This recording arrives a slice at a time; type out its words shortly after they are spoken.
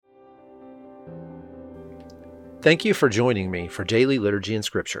Thank you for joining me for Daily Liturgy and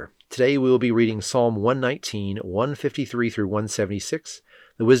Scripture. Today we will be reading Psalm 119, 153 through 176,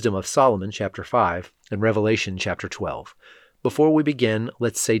 the Wisdom of Solomon, chapter 5, and Revelation, chapter 12. Before we begin,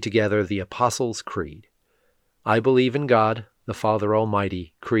 let's say together the Apostles' Creed. I believe in God, the Father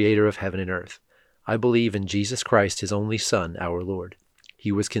Almighty, creator of heaven and earth. I believe in Jesus Christ, his only Son, our Lord.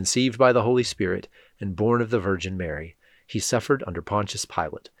 He was conceived by the Holy Spirit and born of the Virgin Mary. He suffered under Pontius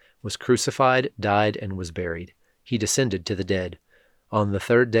Pilate, was crucified, died, and was buried. He descended to the dead. On the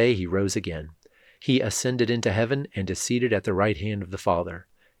third day he rose again. He ascended into heaven and is seated at the right hand of the Father.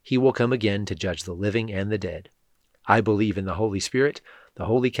 He will come again to judge the living and the dead. I believe in the Holy Spirit, the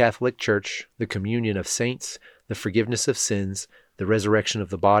Holy Catholic Church, the communion of saints, the forgiveness of sins, the resurrection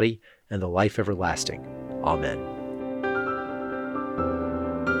of the body, and the life everlasting. Amen.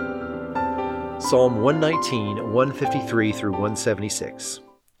 Psalm 119, 153 through 176.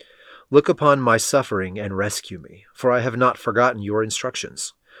 Look upon my suffering and rescue me, for I have not forgotten your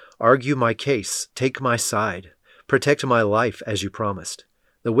instructions. Argue my case, take my side, protect my life as you promised.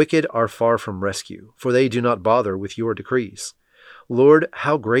 The wicked are far from rescue, for they do not bother with your decrees. Lord,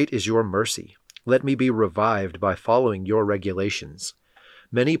 how great is your mercy! Let me be revived by following your regulations.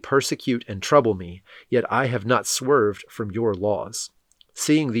 Many persecute and trouble me, yet I have not swerved from your laws.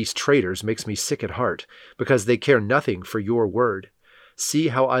 Seeing these traitors makes me sick at heart, because they care nothing for your word. See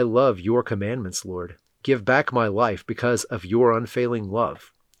how I love your commandments, Lord. Give back my life because of your unfailing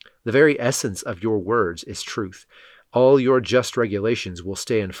love. The very essence of your words is truth. All your just regulations will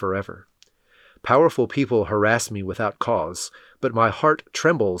stand forever. Powerful people harass me without cause, but my heart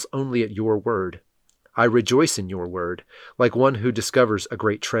trembles only at your word. I rejoice in your word, like one who discovers a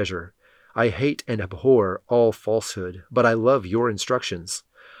great treasure. I hate and abhor all falsehood, but I love your instructions.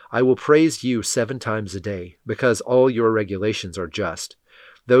 I will praise you 7 times a day, because all your regulations are just.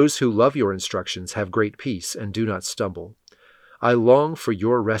 Those who love your instructions have great peace and do not stumble. I long for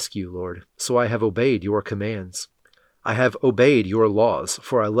your rescue, Lord, so I have obeyed your commands. I have obeyed your laws,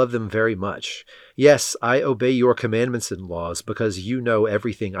 for I love them very much. Yes, I obey your commandments and laws, because you know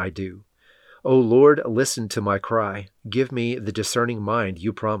everything I do. O Lord, listen to my cry. Give me the discerning mind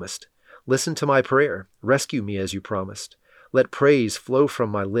you promised. Listen to my prayer. Rescue me as you promised. Let praise flow from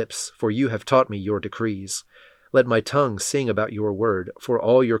my lips, for you have taught me your decrees. Let my tongue sing about your word, for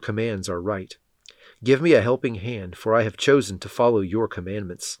all your commands are right. Give me a helping hand, for I have chosen to follow your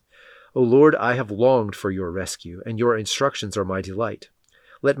commandments. O Lord, I have longed for your rescue, and your instructions are my delight.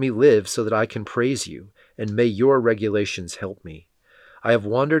 Let me live so that I can praise you, and may your regulations help me. I have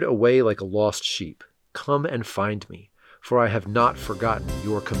wandered away like a lost sheep. Come and find me, for I have not forgotten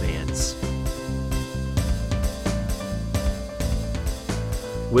your commands.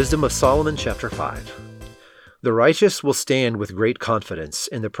 Wisdom of Solomon, chapter 5. The righteous will stand with great confidence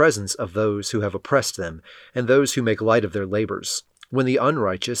in the presence of those who have oppressed them and those who make light of their labors. When the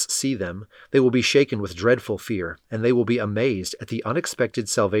unrighteous see them, they will be shaken with dreadful fear, and they will be amazed at the unexpected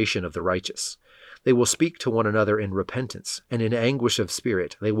salvation of the righteous. They will speak to one another in repentance, and in anguish of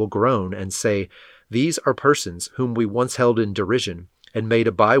spirit they will groan and say, These are persons whom we once held in derision, and made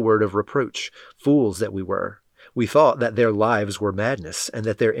a byword of reproach, fools that we were. We thought that their lives were madness, and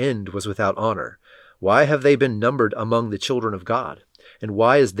that their end was without honor. Why have they been numbered among the children of God? And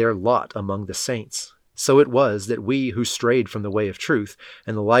why is their lot among the saints? So it was that we who strayed from the way of truth,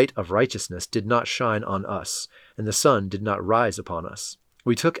 and the light of righteousness did not shine on us, and the sun did not rise upon us.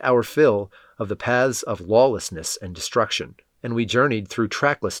 We took our fill of the paths of lawlessness and destruction, and we journeyed through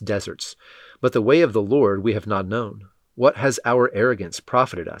trackless deserts. But the way of the Lord we have not known. What has our arrogance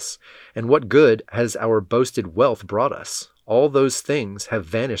profited us? And what good has our boasted wealth brought us? All those things have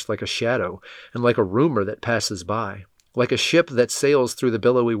vanished like a shadow, and like a rumor that passes by, like a ship that sails through the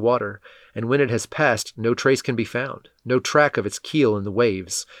billowy water, and when it has passed, no trace can be found, no track of its keel in the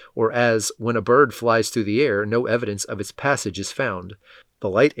waves, or as, when a bird flies through the air, no evidence of its passage is found. The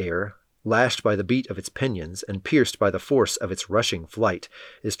light air, lashed by the beat of its pinions, and pierced by the force of its rushing flight,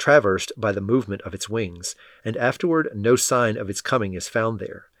 is traversed by the movement of its wings, and afterward no sign of its coming is found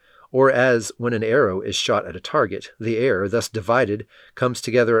there. Or as, when an arrow is shot at a target, the air, thus divided, comes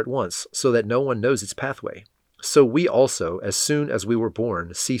together at once, so that no one knows its pathway. So we also, as soon as we were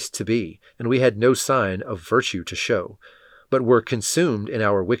born, ceased to be, and we had no sign of virtue to show, but were consumed in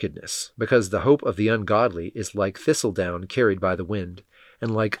our wickedness, because the hope of the ungodly is like thistledown carried by the wind,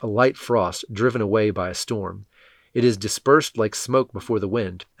 and like a light frost driven away by a storm. It is dispersed like smoke before the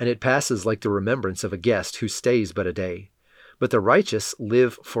wind, and it passes like the remembrance of a guest who stays but a day. But the righteous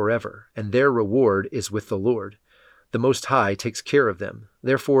live forever, and their reward is with the Lord. The Most High takes care of them.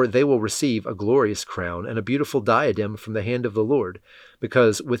 Therefore they will receive a glorious crown and a beautiful diadem from the hand of the Lord,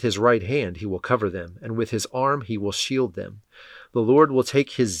 because with his right hand he will cover them, and with his arm he will shield them. The Lord will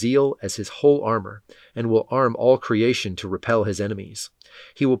take his zeal as his whole armor, and will arm all creation to repel his enemies.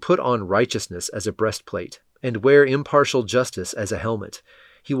 He will put on righteousness as a breastplate, and wear impartial justice as a helmet.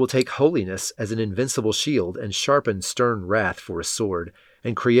 He will take holiness as an invincible shield, and sharpen stern wrath for a sword,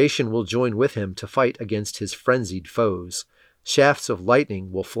 and creation will join with him to fight against his frenzied foes. Shafts of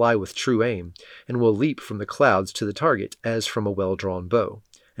lightning will fly with true aim, and will leap from the clouds to the target as from a well-drawn bow.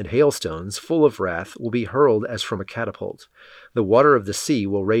 And hailstones, full of wrath, will be hurled as from a catapult. The water of the sea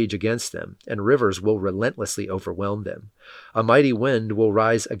will rage against them, and rivers will relentlessly overwhelm them. A mighty wind will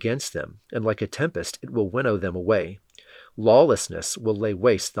rise against them, and like a tempest it will winnow them away. Lawlessness will lay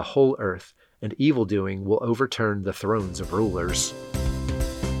waste the whole earth, and evildoing will overturn the thrones of rulers.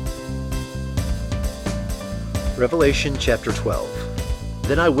 Revelation chapter 12.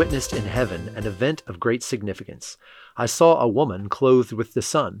 Then I witnessed in heaven an event of great significance. I saw a woman clothed with the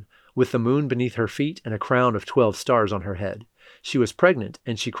sun, with the moon beneath her feet and a crown of 12 stars on her head. She was pregnant,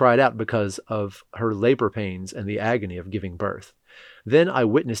 and she cried out because of her labor pains and the agony of giving birth. Then I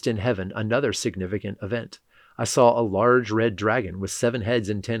witnessed in heaven another significant event. I saw a large red dragon with 7 heads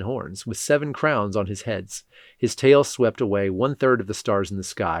and 10 horns, with 7 crowns on his heads. His tail swept away 1/3 of the stars in the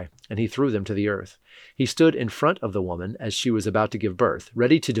sky, and he threw them to the earth. He stood in front of the woman as she was about to give birth,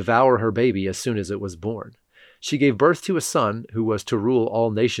 ready to devour her baby as soon as it was born. She gave birth to a son who was to rule all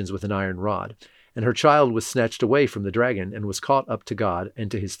nations with an iron rod, and her child was snatched away from the dragon and was caught up to God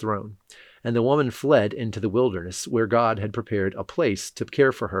and to his throne. And the woman fled into the wilderness, where God had prepared a place to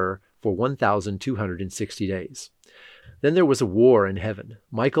care for her for 1,260 days. Then there was a war in heaven.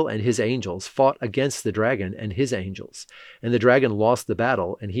 Michael and his angels fought against the dragon and his angels. And the dragon lost the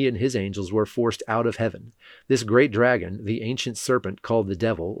battle, and he and his angels were forced out of heaven. This great dragon, the ancient serpent called the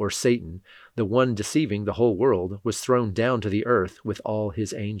devil, or Satan, the one deceiving the whole world, was thrown down to the earth with all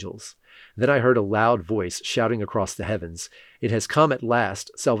his angels. Then I heard a loud voice shouting across the heavens, "It has come at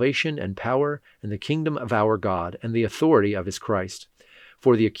last, salvation and power, and the kingdom of our God, and the authority of his Christ.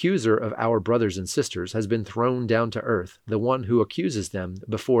 For the accuser of our brothers and sisters has been thrown down to earth, the one who accuses them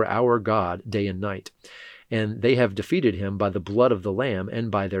before our God day and night. And they have defeated him by the blood of the Lamb and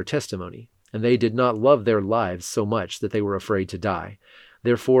by their testimony. And they did not love their lives so much that they were afraid to die.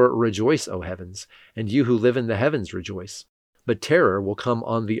 Therefore rejoice, O heavens, and you who live in the heavens rejoice. But terror will come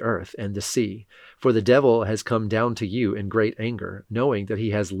on the earth and the sea, for the devil has come down to you in great anger, knowing that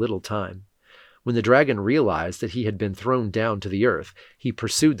he has little time." When the dragon realized that he had been thrown down to the earth, he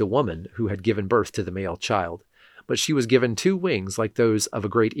pursued the woman who had given birth to the male child. But she was given 2 wings like those of a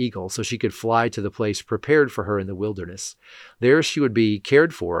great eagle, so she could fly to the place prepared for her in the wilderness. There she would be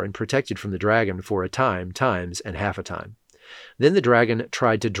cared for and protected from the dragon for a time, times, and half a time. Then the dragon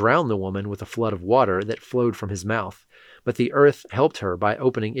tried to drown the woman with a flood of water that flowed from his mouth. But the earth helped her by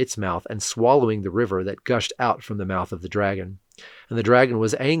opening its mouth and swallowing the river that gushed out from the mouth of the dragon. And the dragon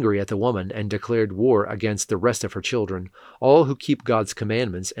was angry at the woman and declared war against the rest of her children, all who keep God's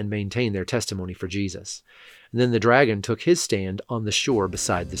commandments and maintain their testimony for Jesus. And then the dragon took his stand on the shore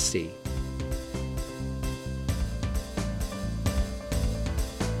beside the sea.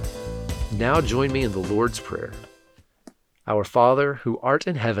 Now join me in the Lord's Prayer. Our Father, who art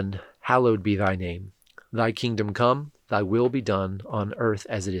in heaven, hallowed be thy name. Thy kingdom come, thy will be done, on earth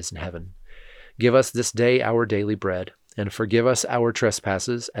as it is in heaven. Give us this day our daily bread, and forgive us our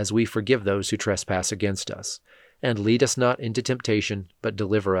trespasses, as we forgive those who trespass against us. And lead us not into temptation, but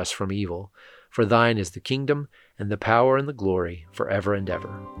deliver us from evil. For thine is the kingdom, and the power, and the glory, forever and ever.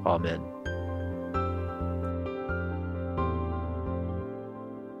 Amen.